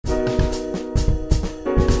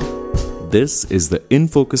This is the In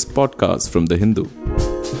Focus podcast from The Hindu.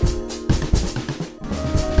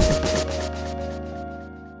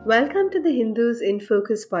 Welcome to the Hindus in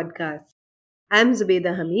Focus podcast. I'm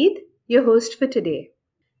Zubeda Hamid, your host for today.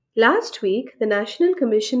 Last week, the National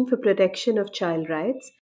Commission for Protection of Child Rights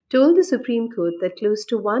told the Supreme Court that close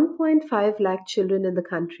to 1.5 lakh children in the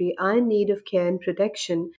country are in need of care and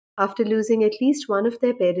protection after losing at least one of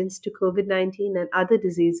their parents to COVID-19 and other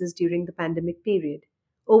diseases during the pandemic period.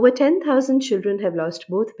 Over 10,000 children have lost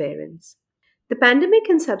both parents. The pandemic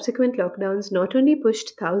and subsequent lockdowns not only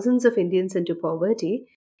pushed thousands of Indians into poverty,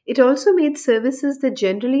 it also made services that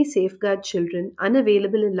generally safeguard children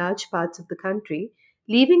unavailable in large parts of the country,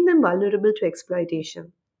 leaving them vulnerable to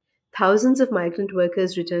exploitation. Thousands of migrant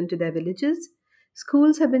workers returned to their villages,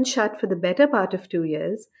 schools have been shut for the better part of 2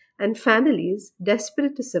 years, and families,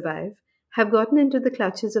 desperate to survive, have gotten into the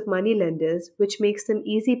clutches of money lenders, which makes them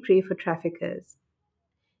easy prey for traffickers.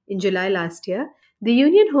 In July last year, the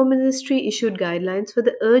Union Home Ministry issued guidelines for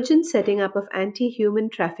the urgent setting up of anti human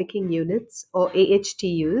trafficking units, or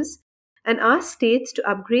AHTUs, and asked states to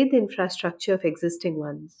upgrade the infrastructure of existing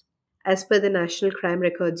ones. As per the National Crime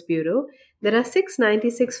Records Bureau, there are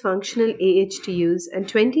 696 functional AHTUs, and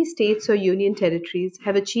 20 states or union territories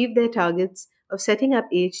have achieved their targets of setting up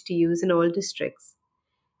AHTUs in all districts.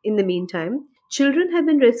 In the meantime, children have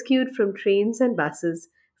been rescued from trains and buses,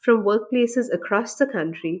 from workplaces across the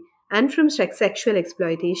country, and from sexual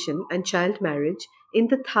exploitation and child marriage in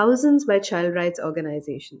the thousands by child rights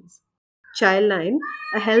organizations. Childline,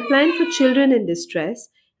 a helpline for children in distress,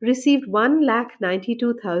 received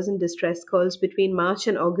 1,92,000 distress calls between March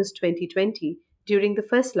and August 2020 during the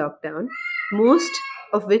first lockdown, most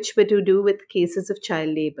of which were to do with cases of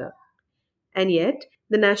child labor. And yet,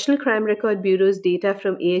 the National Crime Record Bureau's data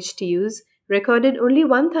from AHTUs recorded only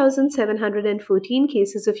 1,714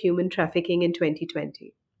 cases of human trafficking in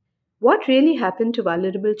 2020. What really happened to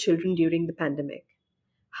vulnerable children during the pandemic?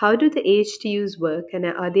 How do the AHTUs work and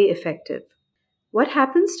are they effective? What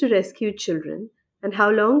happens to rescued children and how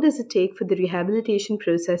long does it take for the rehabilitation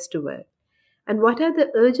process to work? And what are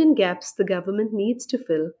the urgent gaps the government needs to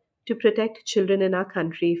fill to protect children in our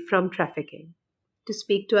country from trafficking? To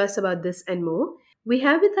speak to us about this and more, we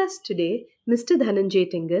have with us today Mr.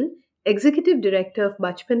 Dhananjay Tingal, Executive Director of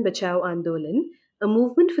Bachpan Bachao Andolan, a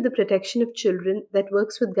movement for the protection of children that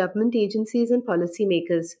works with government agencies and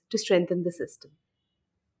policymakers to strengthen the system.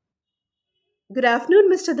 Good afternoon,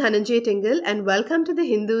 Mr. Dhananjay Tingal, and welcome to the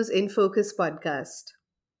Hindus in Focus podcast.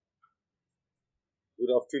 Good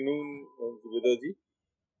afternoon, Zubeda-ji.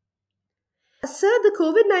 Sir, the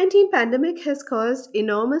COVID 19 pandemic has caused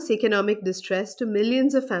enormous economic distress to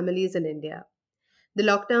millions of families in India. The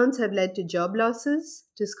lockdowns have led to job losses,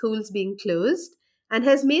 to schools being closed, and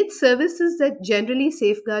has made services that generally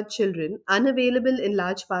safeguard children unavailable in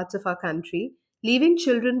large parts of our country, leaving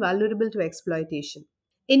children vulnerable to exploitation.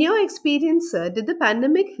 In your experience, sir, did the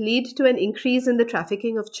pandemic lead to an increase in the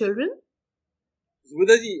trafficking of children?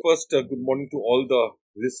 Zubeda-ji, first, good morning to all the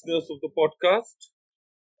listeners of the podcast.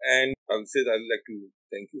 And I would say that I'd like to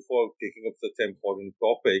thank you for taking up such an important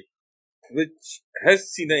topic, which has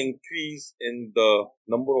seen an increase in the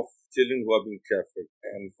number of children who are being trafficked.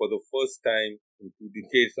 And for the first time in 2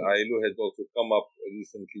 decades, ILO has also come up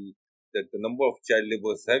recently that the number of child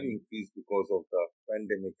laborers have increased because of the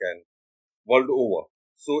pandemic and world over.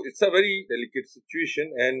 So it's a very delicate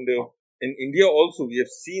situation. And in India also, we have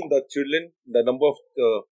seen that the number of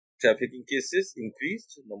trafficking cases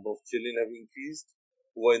increased, number of children have increased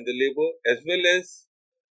who are in the labor, as well as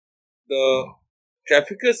the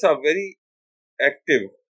traffickers are very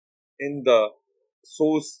active in the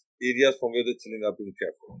source areas from where the children are being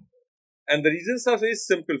trafficked. And the reasons are very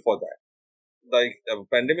simple for that. The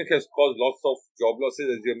pandemic has caused lots of job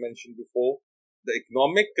losses, as you mentioned before. The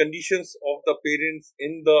economic conditions of the parents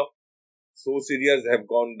in the source areas have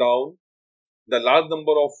gone down. The large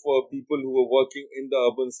number of people who were working in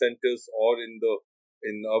the urban centers or in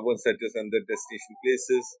urban centers and the destination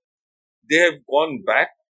places, they have gone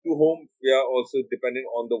back to home. We are also dependent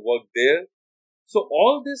on the work there. So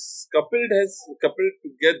all this coupled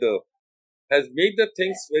together has made the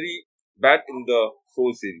things very bad in the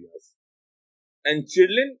source areas. And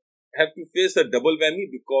children have to face a double whammy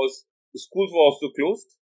because the schools were also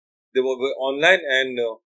closed. They were online, and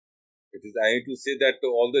I need to say that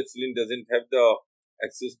all the children doesn't have the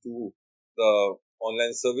access to the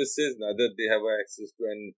online services, neither they have access to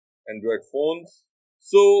an Android phones.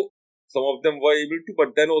 So some of them were able to,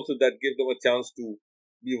 but then also that gave them a chance to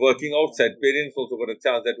be working outside. Parents also got a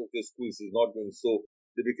chance that okay, schools is not going, so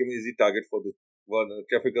they became an easy target for the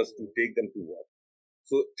traffickers to take them to work.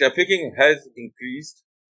 So trafficking has increased,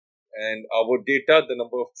 And our data, the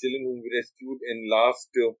number of children whom we rescued in last,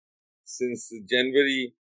 since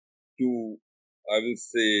January to, I will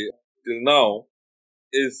say, till now,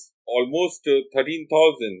 is almost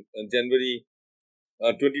 13,000 January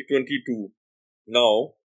 2022.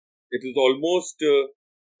 Now, it is almost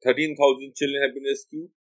 13,000 children have been rescued,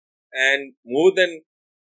 and more than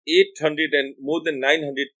 800 and more than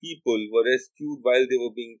 900 people were rescued while they were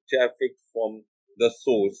being trafficked from the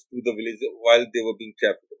source to the village, while they were being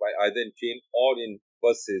trafficked by either in train or in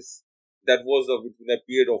buses. That was between a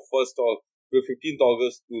period of 1st or 15th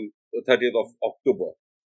August to 30th of October.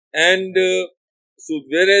 And so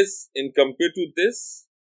whereas in compared to this,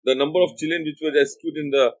 the number of children which were rescued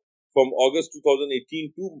from August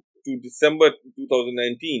 2018 to December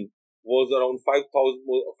 2019 was around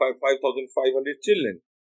 5,500 children.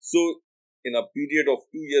 So in a period of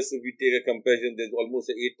 2 years, if we take a comparison, there's almost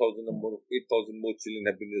 8,000 more children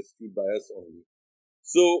have been rescued by us only.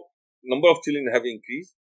 So number of children have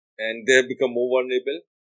increased, and they have become more vulnerable,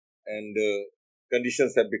 and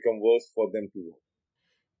conditions have become worse for them too.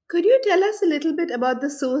 Could you tell us a little bit about the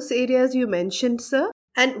source areas you mentioned, sir?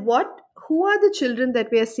 And who are the children that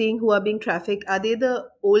we are seeing who are being trafficked? Are they the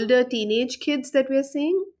older teenage kids that we are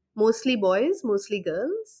seeing? Mostly boys, mostly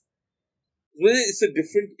girls? Well, it's a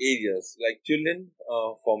different areas, like children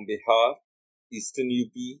from Bihar, Eastern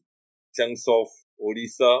UP, chunks of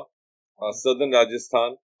Odisha, Southern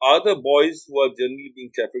Rajasthan are the boys who are generally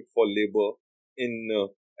being trafficked for labor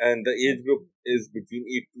and the age group is between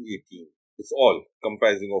 8 to 18. It's all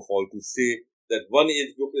comprising of all. To say that one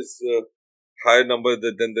age group is higher number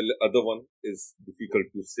than the other one is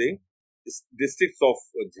difficult to say. Districts of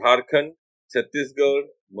Jharkhand, Chhattisgarh,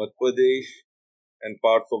 Madhya Pradesh, and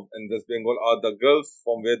parts of West Bengal are the girls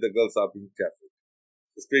from where the girls are being trafficked.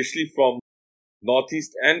 Especially from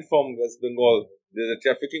Northeast and from West Bengal, there is a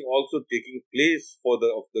trafficking also taking place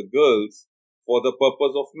of the girls for the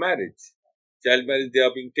purpose of marriage. Child marriage, they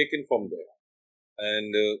are being taken from there.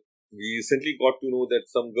 And we recently got to know that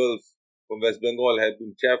some girls from West Bengal are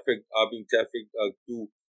being trafficked to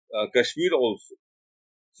Kashmir also.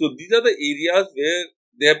 So these are the areas where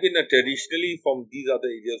they have been traditionally from these are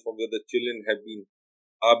the areas from where the children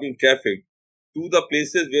are being trafficked to the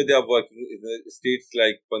places where they are working in the states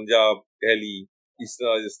like Punjab, Delhi,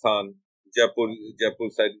 Eastern Rajasthan,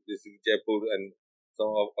 Jaipur side, basically Jaipur and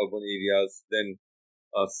some of urban areas. Then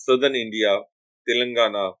southern India,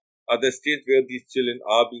 Telangana are the states where these children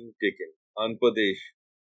are being taken. Andhra Pradesh.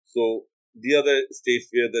 So the other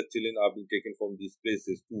states where the children are being taken from these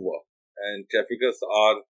places to work. And traffickers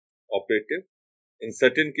are operative. In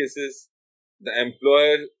certain cases, the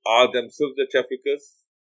employer are themselves the traffickers.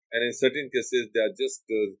 And in certain cases, they are just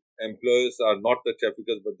employers are not the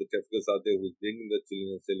traffickers, but the traffickers are there who is bringing the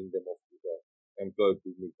children and selling them off to the employer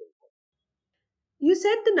to make them. You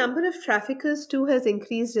said the number of traffickers too has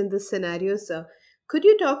increased in this scenario, sir. Could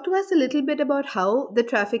you talk to us a little bit about how the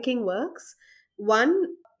trafficking works?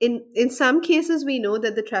 One, in some cases, we know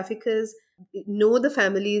that the traffickers know the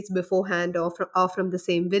families beforehand or from the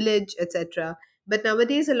same village, etc. But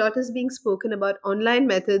nowadays, a lot is being spoken about online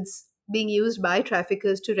methods being used by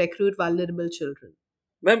traffickers to recruit vulnerable children.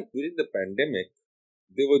 Ma'am, during the pandemic,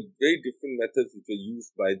 there were very different methods which were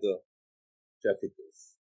used by the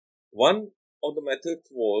traffickers. One of the methods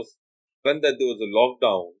was when that there was a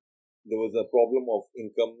lockdown, there was a problem of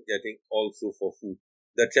income getting also for food.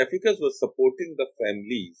 The traffickers were supporting the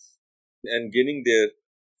families and gaining their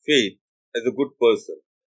faith as a good person.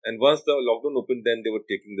 And once the lockdown opened, then they were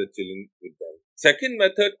taking the children with them. Second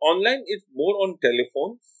method, online is more on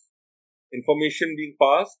telephones, information being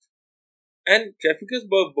passed, and traffickers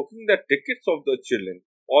were booking the tickets of the children,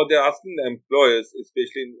 or they're asking the employers,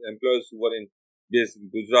 especially employers who were based in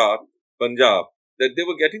Gujarat, Punjab, that they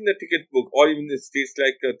were getting the ticket booked, or even in states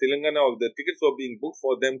like Telangana, the tickets were being booked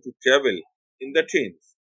for them to travel in the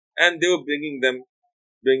trains, and they were bringing the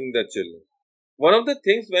children. One of the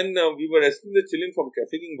things when we were rescuing the children from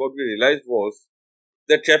trafficking, what we realized was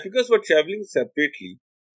that traffickers were traveling separately,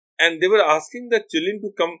 and they were asking the children to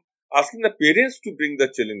come, asking the parents to bring the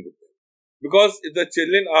children with them. Because if the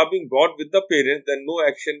children are being brought with the parents, then no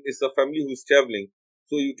action is the family who is traveling,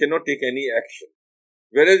 so you cannot take any action.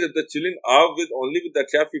 Whereas if the children are only with the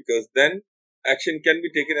traffickers, then action can be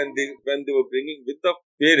taken, and when they were bringing with the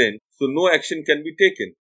parent, so no action can be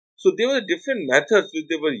taken. So there were different methods which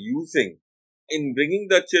they were using in bringing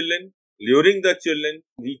the children, luring the children.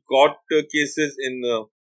 We caught cases in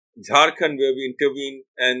Jharkhand where we intervened,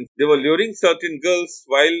 and they were luring certain girls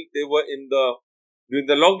while they were during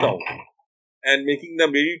the lockdown and making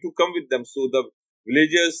them ready to come with them. So the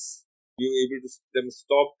villagers, we were able to them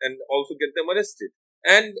stop and also get them arrested.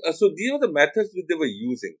 And so these were the methods which they were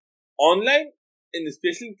using. online, in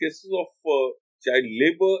especially in cases of child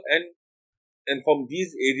labor and from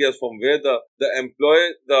these areas from where the employer,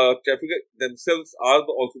 the trafficker themselves are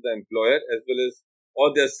also the employer as well as,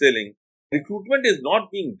 or they're selling, recruitment is not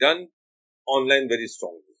being done online very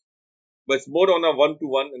strongly. But it's more on a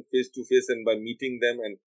one-to-one and face-to-face and by meeting them.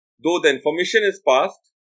 And though the information is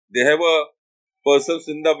passed, they have a persons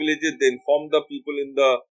in the villages, they inform the people in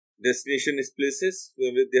the destination places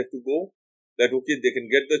where they have to go that, okay, they can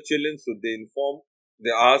get the children. So they inform,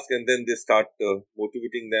 they ask, and then they start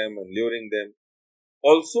motivating them and luring them.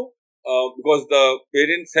 Also, because the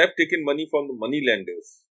parents have taken money from the money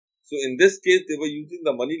lenders. So in this case, they were using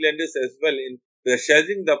the money lenders as well in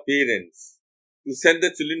pressurizing the parents to send the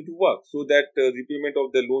children to work so that repayment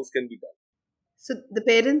of the loans can be done. So the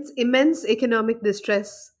parents' immense economic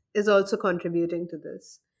distress is also contributing to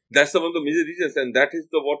this. That's one of the major reasons, and that is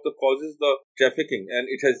what the causes the trafficking, and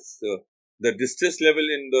it has the distress level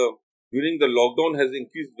in the during the lockdown has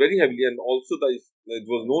increased very heavily, and also it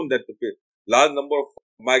was known that the large number of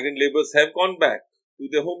migrant laborers have gone back to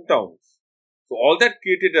their hometowns. So all that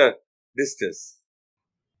created a distress.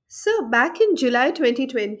 So, back in July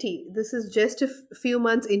 2020, this is just a few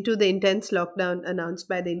months into the intense lockdown announced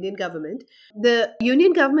by the Indian government, the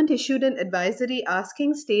Union government issued an advisory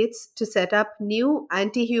asking states to set up new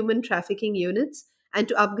anti human trafficking units and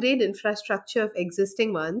to upgrade infrastructure of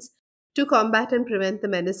existing ones to combat and prevent the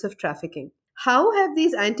menace of trafficking. How have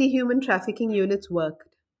these anti human trafficking units worked?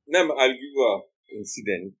 Now, I'll give you an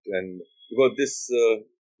incident, and because this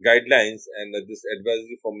guidelines and this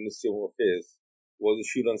advisory from Ministry of Home Affairs was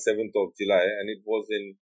issued on 7th of July, and it was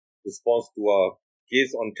in response to a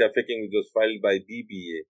case on trafficking which was filed by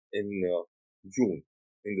BBA in June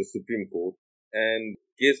in the Supreme Court. And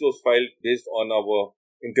case was filed based on our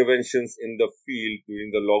interventions in the field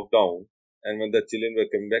during the lockdown and when the children were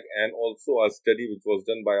coming back, and also a study which was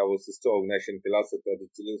done by our sister organization Kilasata, the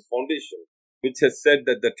Children's Foundation, which has said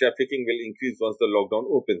that the trafficking will increase once the lockdown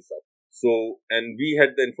opens up. So, and we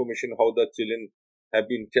had the information how the children are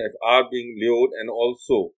being lured, and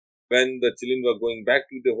also when the children were going back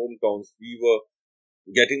to their hometowns, we were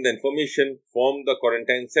getting the information from the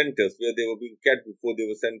quarantine centers where they were being kept before they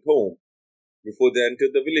were sent home, before they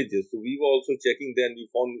entered the villages. So we were also checking them. We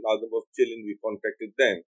found a large number of children. We contacted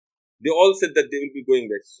them. They all said that they will be going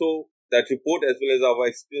back. So that report as well as our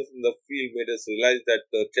experience in the field made us realize that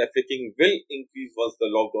the trafficking will increase once the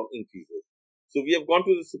lockdown increases. So we have gone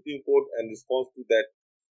to the Supreme Court, and in response to that,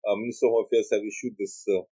 Minister of Home Affairs have issued this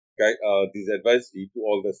advisory to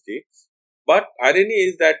all the states. But irony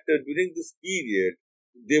is that during this period,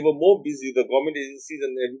 they were more busy, the government agencies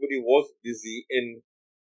and everybody was busy in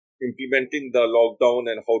implementing the lockdown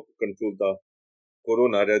and how to control the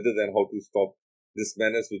corona rather than how to stop this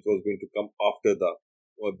menace which was going to come after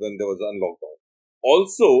when there was a lockdown.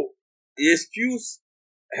 Also, ASQs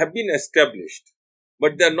have been established,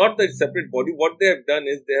 but they are not the separate body. What they have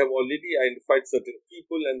done is they have already identified certain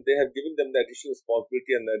people and they have given them the additional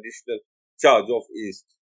responsibility and the additional charge of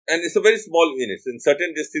AST. And it's a very small unit. In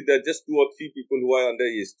certain districts, there are just 2 or 3 people who are under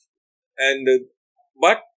AST. And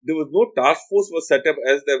but there was no task force was set up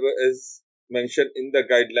as mentioned in the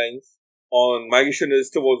guidelines. On migration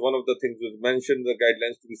register was one of the things was mentioned in the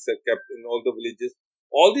guidelines to be kept in all the villages.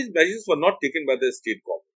 All these measures were not taken by the state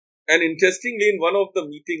government. And interestingly, in one of the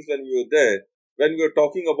meetings when we were there, when we were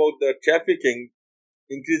talking about the trafficking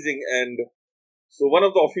increasing, and so one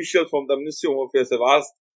of the officials from the Ministry of Home Affairs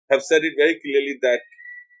have said it very clearly that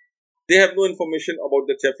they have no information about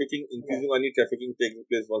the trafficking increasing or any trafficking taking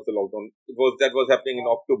place once the lockdown. That was happening in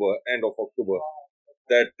October, end of October,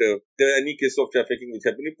 that there are any case of trafficking which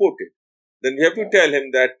have been reported. Then we have to tell him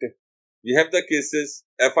that we have the cases,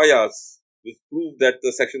 FIRs, which prove that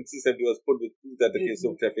the Section 370 was put, which prove that the case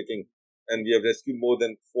of trafficking, and we have rescued more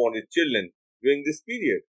than 400 children during this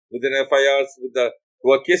period with an FIRs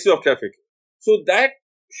who are cases of trafficking. So that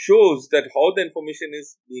shows that how the information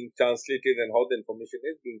is being translated and how the information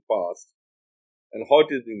is being passed and how it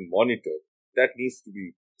is being monitored. That needs to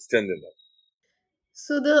be strengthened up.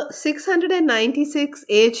 So the 696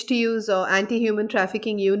 AHTUs or anti-human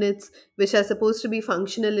trafficking units, which are supposed to be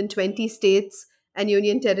functional in 20 states and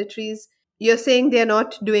union territories, you're saying they're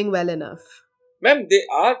not doing well enough? Ma'am, they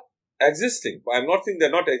are existing. I'm not saying they're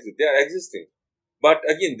not existing. They are existing. But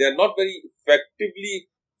again, they're not very effectively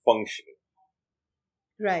functioning.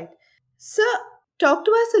 Right. So, talk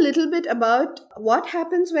to us a little bit about what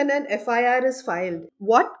happens when an FIR is filed.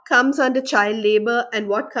 What comes under child labor and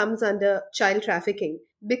what comes under child trafficking?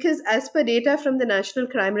 Because, as per data from the National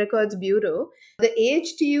Crime Records Bureau, the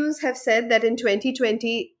AHTUs have said that in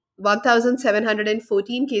 2020,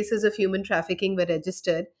 1,714 cases of human trafficking were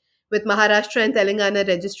registered, with Maharashtra and Telangana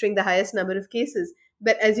registering the highest number of cases.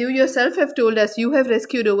 But as you yourself have told us, you have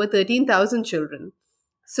rescued over 13,000 children.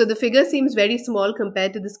 So the figure seems very small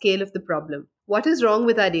compared to the scale of the problem. What is wrong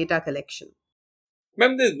with our data collection?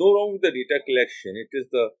 Ma'am, there's no wrong with the data collection. It is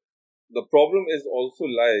the problem is also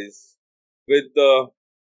lies with the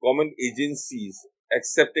government agencies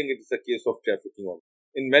accepting it is a case of trafficking.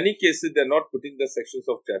 In many cases, they're not putting the sections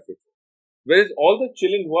of trafficking. Whereas all the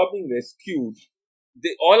children who are being rescued,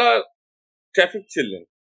 they all are trafficked children.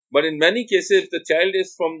 But in many cases, if the child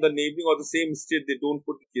is from the neighboring or the same state, they don't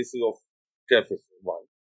put cases of trafficking. One.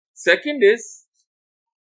 Second is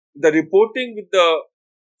the reporting with the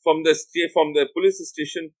from the police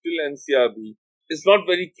station till NCRB is not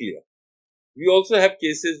very clear. We also have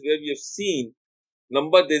cases where we have seen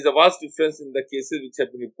there's a vast difference in the cases which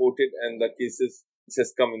have been reported and the cases which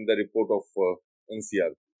has come in the report of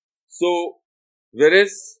NCRB. So,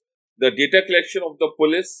 whereas the data collection of the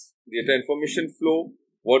police, data information flow,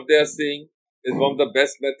 what they are saying is one of the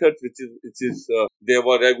best methods, which is there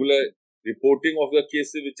were regular reporting of the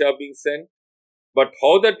cases which are being sent. But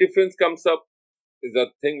how the difference comes up is a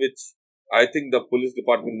thing which I think the police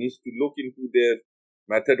department needs to look into their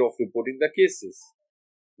method of reporting the cases.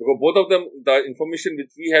 Because both of them, the information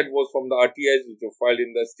which we had was from the RTIs which were filed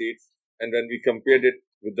in the states, and when we compared it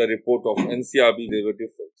with the report of NCRB, there were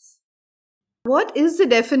differences. What is the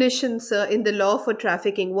definition, sir, in the law for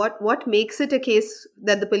trafficking? What makes it a case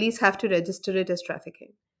that the police have to register it as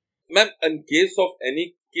trafficking? Ma'am, in case of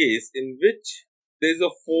any case in which there is a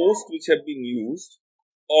force which have been used,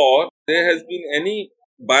 or there has been any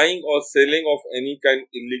buying or selling of any kind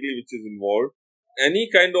illegally which is involved, any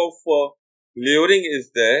kind of luring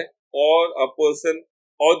is there, or a person,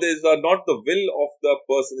 or there is not the will of the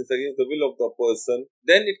person, it's against the will of the person,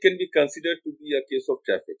 then it can be considered to be a case of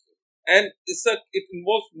trafficking. And it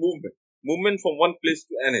involves movement from one place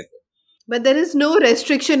to another. But there is no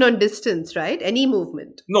restriction on distance, right? Any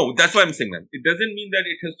movement. No, that's what I'm saying, ma'am. It doesn't mean that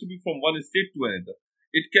it has to be from one state to another.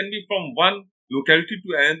 It can be from one locality to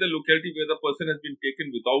another locality where the person has been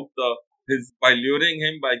taken without by luring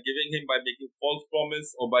him, by giving him, by making false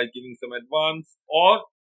promise, or by giving some advance, or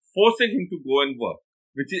forcing him to go and work,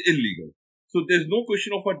 which is illegal. So there's no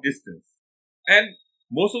question of a distance. And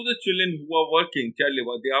most of the children who are working child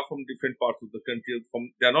labor, they are from different parts of the country.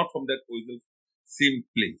 They are not from that original same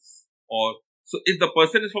place. Or so, if the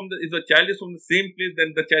person is if the child is from the same place,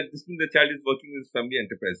 then this means the child is working in his family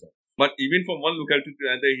enterprise. But even from one locality to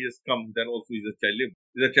another, he has come. Then also is a child labor,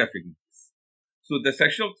 is a trafficking case. So the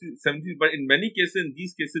section of 17, but in many cases, in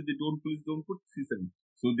these cases, police don't put 370.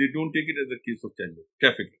 So they don't take it as a case of child labor,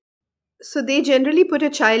 trafficking. So they generally put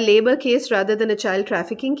a child labor case rather than a child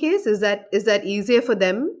trafficking case. Is that easier for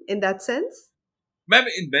them in that sense? Ma'am,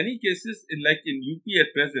 in many cases, like in UP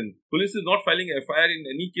at present, police is not filing FIR in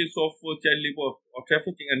any case of child labor or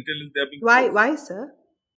trafficking until they are being Why? Why, sir?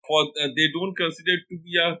 They don't consider it to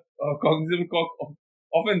be a cognizable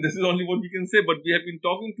often this is only what we can say, but we have been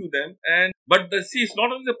talking to them, see, it's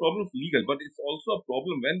not only the problem of legal, but it's also a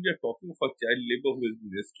problem when we are talking of a child labor who has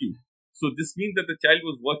been rescued. So this means that the child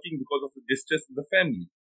was working because of the distress in the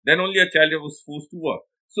family. Then only a child was forced to work.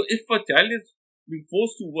 So if a child is being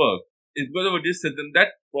forced to work, is because of a distress, then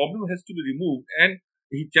that problem has to be removed and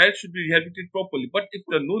the child should be rehabilitated properly. But if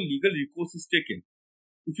no legal recourse is taken,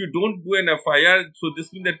 if you don't do an FIR, so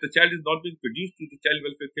this means that the child is not being produced to the Child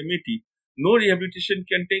Welfare Committee, no rehabilitation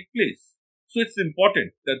can take place. So it's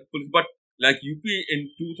important that but like UP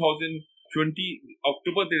in 2020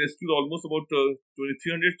 October, they rescued almost about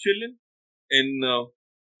 2,300 children. In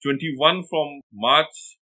 21 from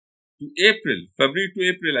March to April, February to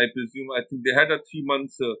April, I presume. I think they had a 3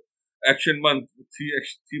 months action month,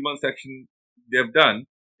 3 months action they have done,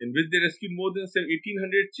 in which they rescued more than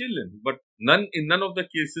 1,800 children. But in none of the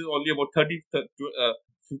cases, only about 15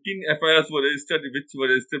 FIRs were registered, which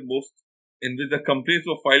were registered most, in which the complaints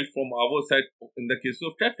were filed from our side in the case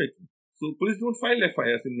of trafficking. So police don't file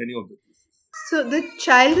FIRs in many of the cases. So the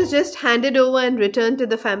child is just handed over and returned to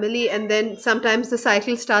the family, and then sometimes the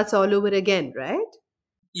cycle starts all over again, right?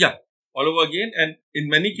 Yeah, all over again. And in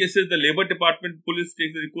many cases, the Labour Department police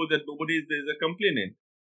takes the report that there is a complainant.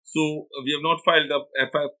 So we have not filed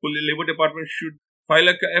Labour Department should file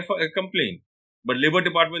a complaint. But Labour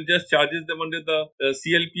Department just charges them under the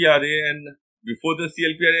CLPRA, and before the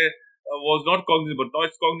CLPRA was not cognizable, but now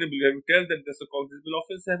it's cognizable. You have to tell them there's a cognizable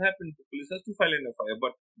offence have happened. The police has to file an FIR,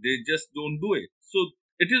 but they just don't do it. So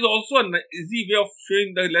it is also an easy way of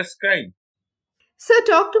showing the less crime. Sir,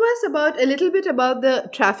 talk to us a little bit about the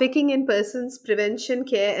Trafficking in Persons Prevention,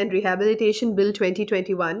 Care and Rehabilitation Bill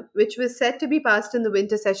 2021, which was set to be passed in the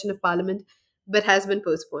winter session of Parliament but has been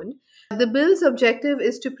postponed. The bill's objective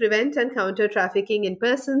is to prevent and counter trafficking in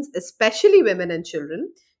persons, especially women and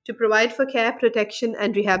children, to provide for care, protection,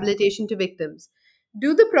 and rehabilitation to victims.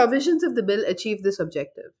 Do the provisions of the bill achieve this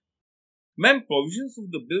objective? Ma'am, provisions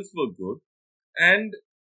of the bills were good. And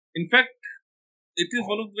in fact, it is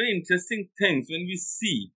one of the very interesting things when we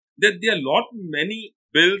see that there are lot many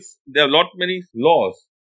bills, there are lot many laws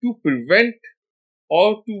to prevent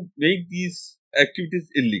or to make these activities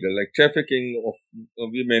illegal, like trafficking of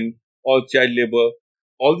women or child labor.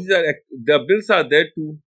 All these are the bills are there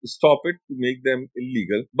to stop it, to make them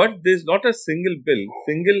illegal. But there is not a single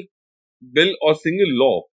bill or single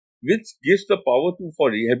law which gives the power to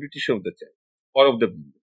for rehabilitation of the child or of the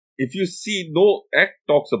woman. If you see, no act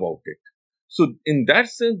talks about it. So in that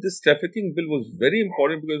sense, this trafficking bill was very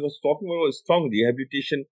important because it was talking about a strong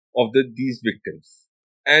rehabilitation of these victims.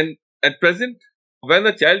 And at present, when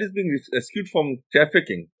a child is being rescued from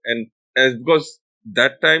trafficking, and as because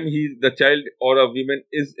that time the child or a woman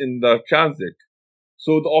is in the transit,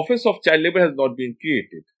 so the office of child labor has not been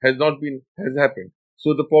created, has happened.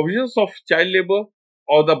 So the provisions of child labor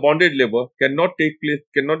or the bonded labor cannot take place,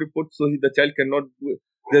 cannot be put, so the child cannot do it.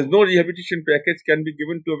 There's no rehabilitation package can be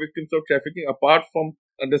given to victims of trafficking apart from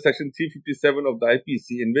under section 357 of the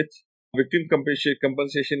IPC, in which victim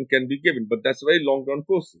compensation can be given, but that's a very long run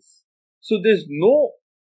process. So there's no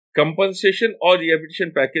compensation or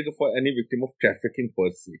rehabilitation package for any victim of trafficking per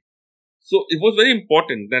se. So it was very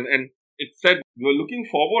important then, and it said we were looking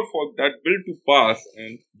forward for that bill to pass,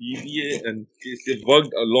 and BBA and KCF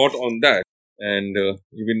worked a lot on that. And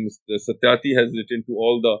even Mr. Satyarthi has written to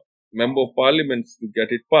all the member of parliaments to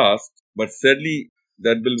get it passed. But sadly,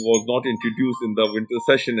 that bill was not introduced in the winter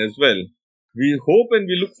session as well. We hope and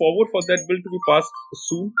we look forward for that bill to be passed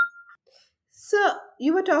soon. So,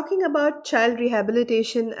 you were talking about child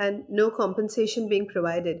rehabilitation and no compensation being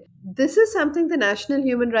provided. This is something the National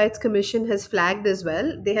Human Rights Commission has flagged as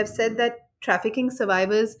well. They have said that trafficking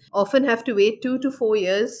survivors often have to wait 2 to 4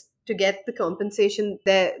 years to get the compensation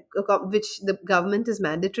which the government is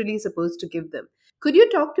mandatorily supposed to give them. Could you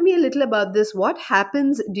talk to me a little about this? What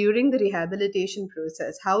happens during the rehabilitation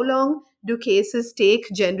process? How long do cases take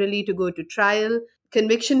generally to go to trial?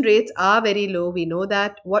 Conviction rates are very low, we know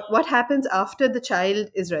that. What happens after the child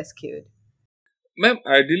is rescued? Ma'am,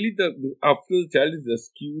 ideally, after the child is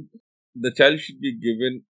rescued, the child should be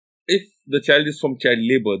given. If the child is from child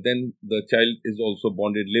labor, then the child is also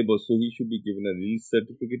bonded labor, so he should be given a release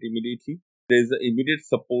certificate immediately. There is an immediate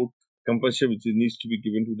support compulsion which needs to be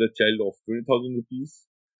given to the child of 20,000 rupees.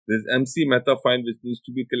 There is MC Mehta fine which needs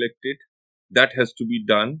to be collected. That has to be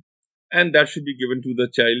done, and that should be given to the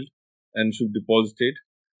child and should deposited.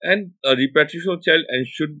 And a repatriation of child, and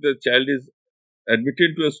should the child is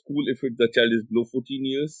admitted to a school if the child is below 14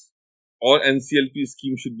 years, or NCLP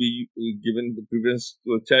scheme should be given the preference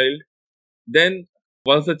to a child. Then,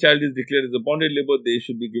 once the child is declared as a bonded labor, they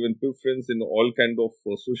should be given preference in all kind of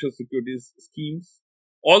social security schemes.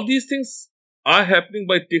 All these things are happening,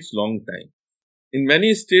 but it takes long time. In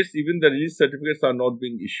many states, even the release certificates are not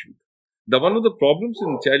being issued. One of the problems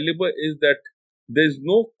in child labor is that there is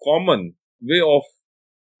no common way of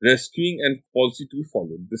rescuing and policy to be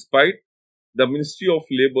followed, despite the Ministry of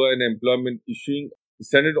Labour and Employment issuing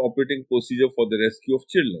standard operating procedure for the rescue of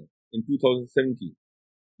children in 2017.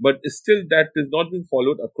 But still that is not being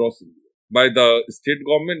followed across India by the state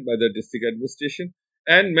government, by the district administration,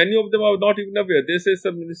 and many of them are not even aware. They say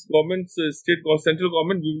some governments, central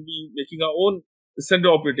government will be making our own standard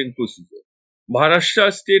operating procedure.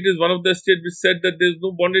 Maharashtra state is one of the states which said that there is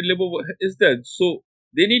no bonded labor is there. So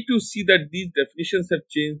they need to see that these definitions have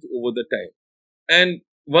changed over the time. And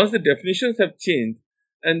once the definitions have changed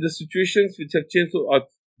and the situations which have changed, so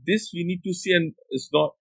this we need to see, and it's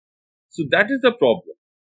not. So that is the problem.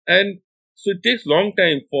 And so it takes long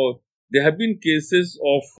time there have been cases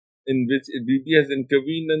in which BB has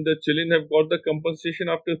intervened and the children have got the compensation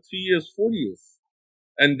after 3 years, 4 years.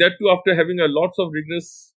 And that too after having a lots of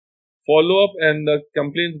rigorous follow-up and the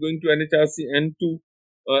complaints going to NHRC and to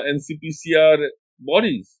NCPCR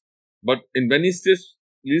bodies. But in many states,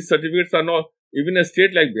 release certificates are not, even a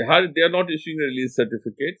state like Bihar, they are not issuing release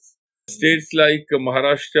certificates. States like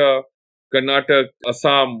Maharashtra, Karnataka,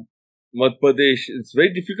 Assam, Madhya Pradesh, it's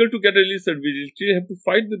very difficult to get a release certificate. You have to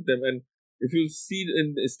fight with them. And if you see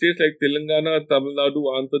in states like Telangana, Tamil Nadu,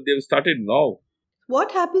 Andhra, they have started now.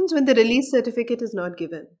 What happens when the release certificate is not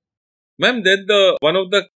given? Ma'am, then one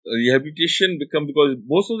of the rehabilitation because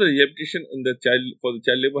most of the rehabilitation in the for the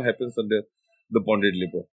child labor happens under the bonded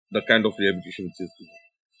labor, the kind of rehabilitation which is given.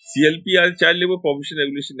 CLPR, Child Labor Provision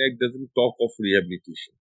Regulation Act, doesn't talk of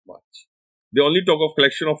rehabilitation much. They only talk of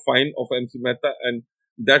collection of fine of MC Mehta, and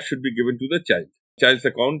that should be given to the child. child's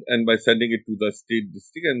account and by sending it to the state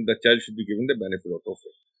district, and the child should be given the benefit out of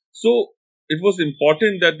it. So it was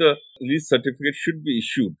important that the release certificate should be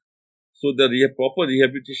issued so the proper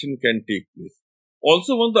rehabilitation can take place.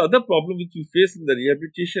 Also, one of the other problems which we face in the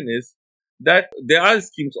rehabilitation is that there are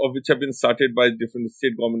schemes of which have been started by different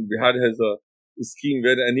state government. Bihar has a scheme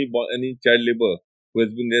where any child labor who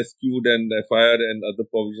has been rescued and FIR and other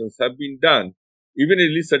provisions have been done. Even a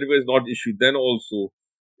release certificate is not issued, then also,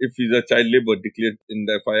 if he's a child labor declared in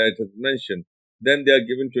the FIR it has mentioned, then they are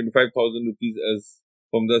given 25,000 rupees as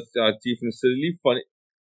from the Chief Minister Relief Fund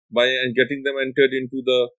and getting them entered into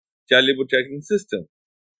the child labor tracking system.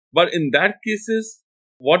 But in that cases,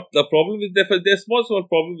 what the problem is, there's small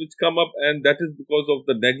problems which come up, and that is because of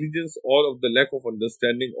the negligence or of the lack of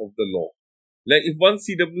understanding of the law. Like if one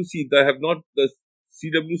CWC, the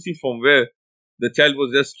CWC from where the child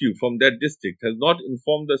was rescued from that district has not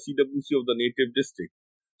informed the CWC of the native district.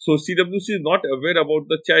 So CWC is not aware about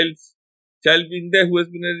the child being there who has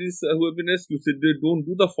been rescued. So they don't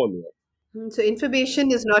do the follow-up. So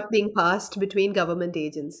information is not being passed between government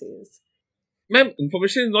agencies. Ma'am,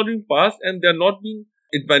 information is not being passed and they are not being,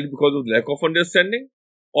 it might be because of lack of understanding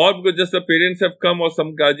or because just the parents have come or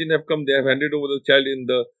some guardian have come, they have handed over the child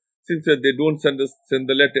since they don't send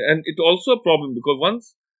the letter. And it's also a problem because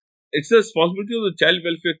once it's the responsibility of the child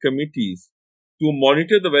welfare committees to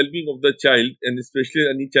monitor the well-being of the child and especially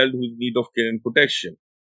any child who is in need of care and protection.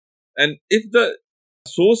 And if the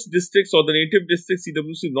source districts or the native district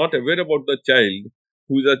CWC is not aware about the child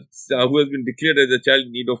who has been declared as a child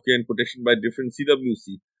in need of care and protection by different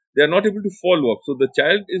CWC, they are not able to follow up. So the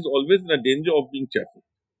child is always in a danger of being trafficked.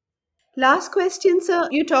 Last question, sir.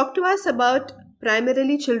 You talked to us about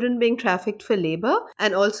primarily children being trafficked for labor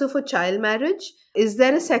and also for child marriage. Is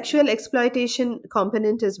there a sexual exploitation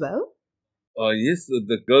component as well? Yes,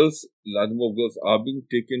 the girls, large number of girls are being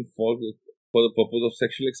taken for the purpose of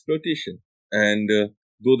sexual exploitation. And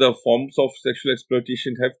though the forms of sexual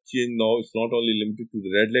exploitation have changed now, it's not only limited to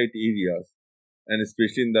the red light areas, and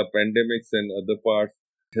especially in the pandemics and other parts,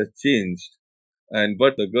 it has changed.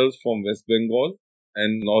 But the girls from West Bengal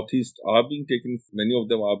and Northeast are being taken, many of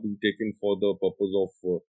them are being taken for the purpose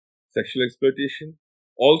of sexual exploitation.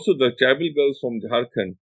 Also, the tribal girls from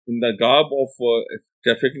Jharkhand, in the garb of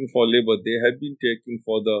trafficking for labor, they have been taken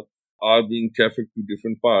are being trafficked to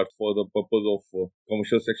different parts for the purpose of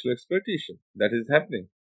commercial sexual exploitation. That is happening.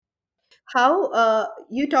 How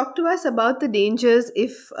you talk to us about the dangers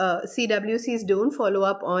if CWCs don't follow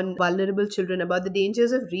up on vulnerable children, about the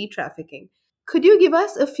dangers of re-trafficking. Could you give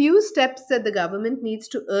us a few steps that the government needs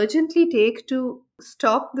to urgently take to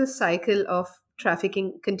stop this cycle of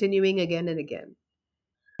trafficking continuing again and again?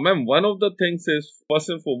 Ma'am, one of the things is, first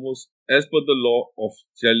and foremost, as per the law of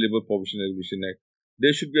Child Labour Prohibition Regulation Act,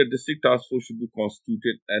 there should be a district task force should be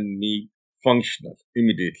constituted and made functional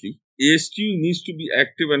immediately. ASTU needs to be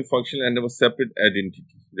active and functional and have a separate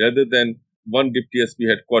identity rather than one deputy SP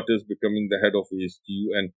headquarters becoming the head of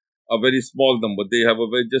ASTU and a very small number. They have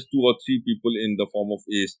just 2 or 3 people in the form of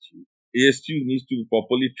ASTU. ASTU needs to be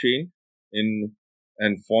properly trained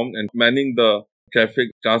and formed and manning the traffic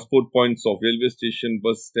transport points of railway station,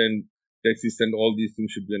 bus stand, taxi stand, all these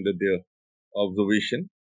things should be under their observation.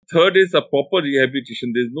 Third is a proper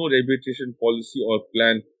rehabilitation. There is no rehabilitation policy or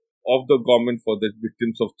plan of the government for the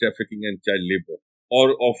victims of trafficking and child labor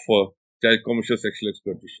or of child commercial sexual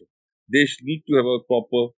exploitation. They need to have a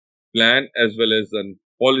proper plan as well as a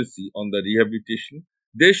policy on the rehabilitation.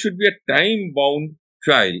 There should be a time-bound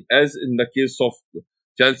trial, as in the case of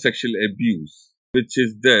child sexual abuse, which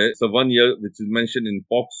is there. It's a 1 year, which is mentioned in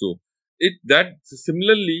POCSO.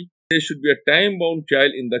 Similarly, there should be a time-bound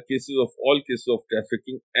trial in the cases of all cases of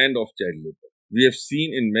trafficking and of child labor. We have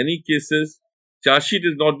seen in many cases, charge sheet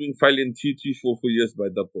is not being filed in 3, 4 years by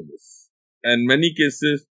the police. And many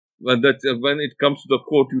cases, when it comes to the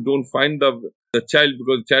court, you don't find the child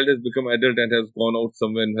because the child has become adult and has gone out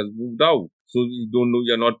somewhere and has moved out. So you don't know,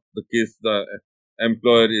 you're not the case, the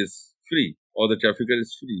employer is free or the trafficker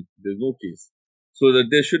is free. There's no case. So that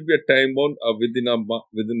there should be a time bound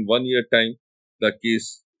within 1 year time, the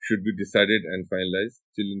case should be decided and finalized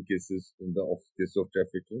still in cases in the case of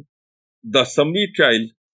trafficking. The summary trial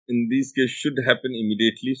in these cases should happen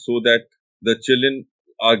immediately so that the children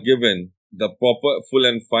are given the proper full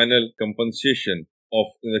and final compensation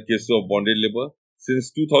in the case of bonded labor.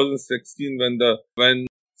 Since 2016, when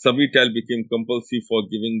summary trial became compulsory for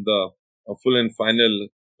giving the full and final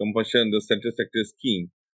compensation in the central sector scheme,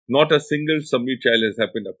 not a single summary trial has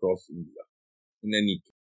happened across India in any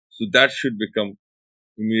case. So that should become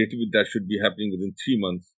immediately, that should be happening within 3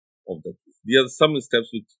 months of the case. There are some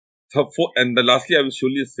steps lastly, I will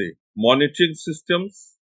surely say monitoring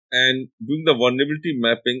systems and doing the vulnerability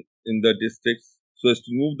mapping in the districts so as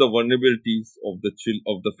to remove the vulnerabilities of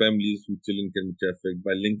the families whose children can be trafficked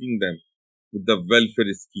by linking them with the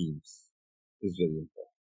welfare schemes is very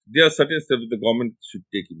important. There are certain steps the government should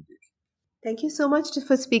take immediately. Thank you so much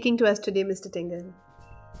for speaking to us today, Mr. Tingle.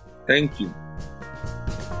 Thank you.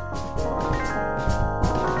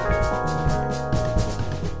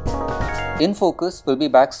 In Focus will be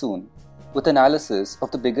back soon with analysis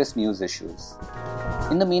of the biggest news issues.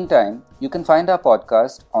 In the meantime, you can find our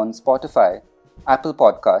podcast on Spotify, Apple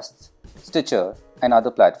Podcasts, Stitcher, and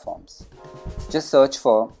other platforms. Just search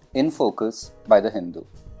for In Focus by The Hindu.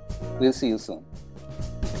 We'll see you soon.